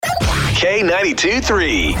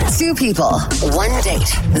K92-3. Two people, one date,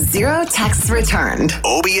 zero texts returned.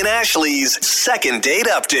 Obie and Ashley's second date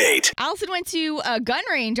update. Allison went to a gun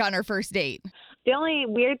range on her first date. The only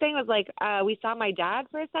weird thing was, we saw my dad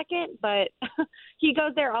for a second, but he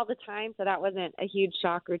goes there all the time, so that wasn't a huge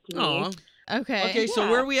shocker to me. Aw. Okay. Okay, so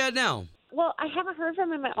where are we at now? Well, I haven't heard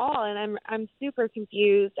from him at all, and I'm super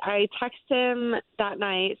confused. I texted him that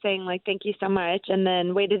night saying, thank you so much, and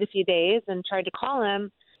then waited a few days and tried to call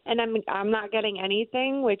him, and I'm not getting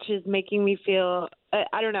anything, which is making me feel,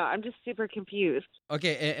 I don't know, I'm just super confused.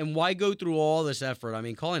 Okay, and why go through all this effort? I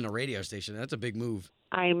mean, calling a radio station, that's a big move.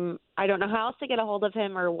 I don't know how else to get a hold of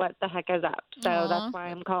him or what the heck is up, so Aw. that's why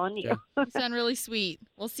I'm calling you. You sound really sweet.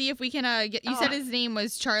 We'll see if we can get. You said his name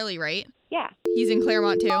was Charlie, right? Yeah. He's in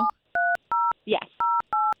Claremont too. Yes.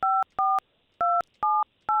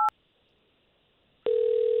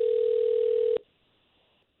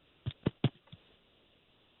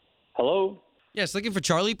 Hello? Yes, looking for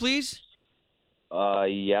Charlie, please.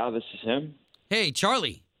 Yeah, this is him. Hey,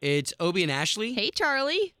 Charlie. It's Obie and Ashley. Hey,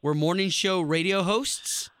 Charlie. We're morning show radio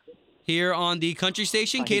hosts here on the country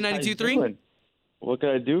station, How you guys K92.3. doing? What can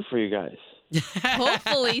I do for you guys?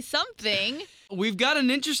 Hopefully something. We've got an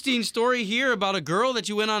interesting story here about a girl that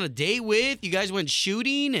you went on a date with. You guys went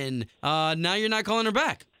shooting, and now you're not calling her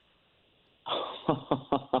back.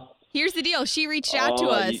 Here's the deal. She reached out to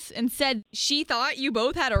us and said she thought you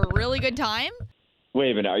both had a really good time. Wait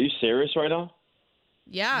a minute, are you serious right now?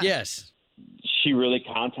 Yeah. Yes. She really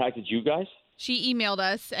contacted you guys? She emailed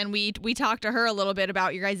us, and we talked to her a little bit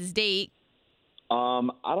about your guys' date.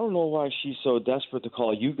 I don't know why she's so desperate to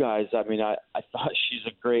call you guys. I mean, I thought she's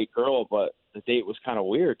a great girl, but the date was kind of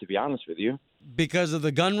weird, to be honest with you. Because of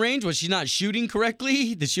the gun range? Was she not shooting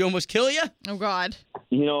correctly? Did she almost kill you? Oh, God.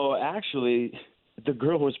 You know, actually, the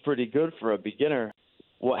girl was pretty good for a beginner.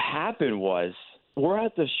 What happened was, we're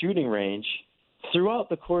at the shooting range. Throughout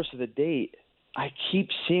the course of the date, I keep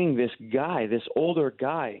seeing this guy, this older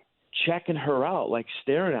guy, checking her out,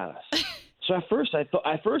 staring at us. So at first I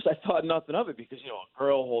thought nothing of it because, a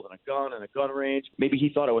girl holding a gun in a gun range, maybe he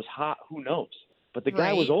thought it was hot, who knows. But the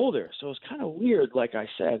guy was older, so it was kind of weird, like I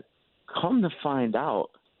said. Come to find out,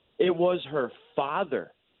 it was her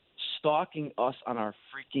father stalking us on our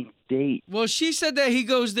freaking date. Well, she said that he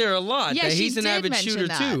goes there a lot, Yeah, that she he's an did avid mention shooter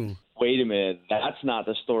that. too. Wait a minute, that's not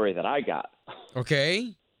the story that I got.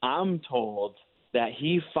 Okay. I'm told that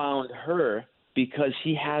he found her because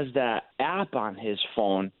he has that app on his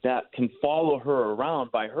phone that can follow her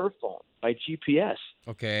around by her phone, by GPS.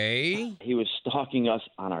 Okay. He was stalking us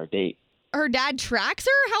on our date. Her dad tracks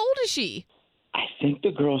her? How old is she? I think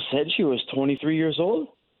the girl said she was 23 years old.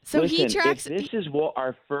 So Listen, he tracks... if this is what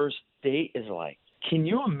our first date is like, can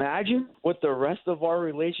you imagine what the rest of our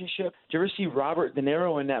relationship? Did you ever see Robert De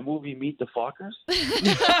Niro in that movie Meet the Fockers?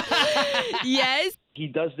 Yes. He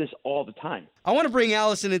does this all the time. I want to bring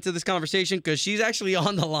Allison into this conversation because she's actually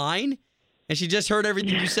on the line, and she just heard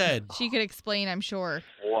everything you said. She could explain, I'm sure.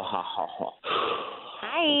 Wow.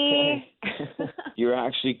 Hi. Okay. You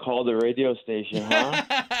actually called the radio station,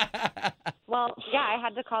 huh? Well, yeah, I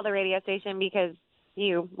had to call the radio station because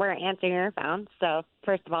you weren't answering your phone. So,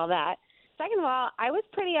 first of all, that. Second of all, I was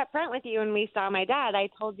pretty upfront with you when we saw my dad. I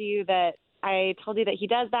told you that he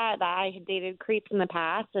does that I had dated creeps in the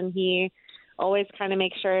past, and he always kind of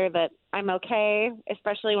makes sure that I'm okay,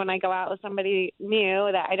 especially when I go out with somebody new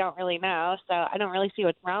that I don't really know. So I don't really see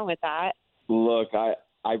what's wrong with that. Look,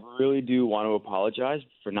 I really do want to apologize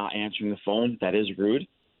for not answering the phone. That is rude.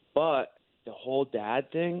 But the whole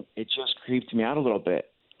dad thing, it just creeped me out a little bit.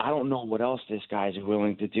 I don't know what else this guy's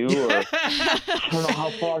willing to do, or I don't know how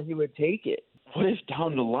far he would take it. What if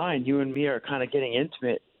down the line you and me are kind of getting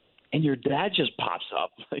intimate and your dad just pops up?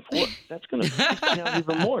 What? That's going to freak me out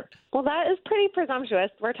even more. Well, that is pretty presumptuous.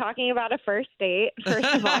 We're talking about a first date, first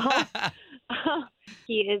of all.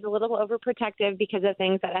 He is a little overprotective because of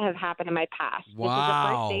things that have happened in my past. Wow. This is a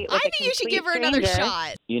first date with I a think you should complete give her another stranger.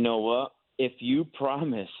 shot. You know what? If you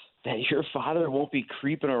promise that your father won't be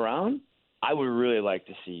creeping around, I would really like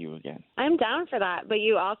to see you again. I'm down for that, but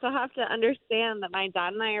you also have to understand that my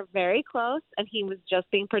dad and I are very close, and he was just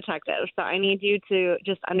being protective. So I need you to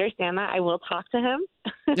just understand that. I will talk to him.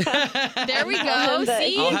 There we go.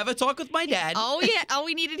 See? I'll have a talk with my dad. Oh, yeah. All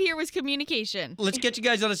we needed here was communication. Let's get you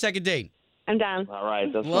guys on a second date. I'm down. All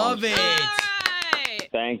right. That's Love it. All right.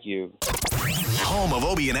 Thank you. Home of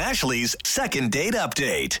Obie and Ashley's second date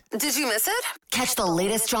update. Did you miss it? Catch the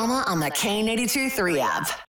latest drama on the K82 3 app.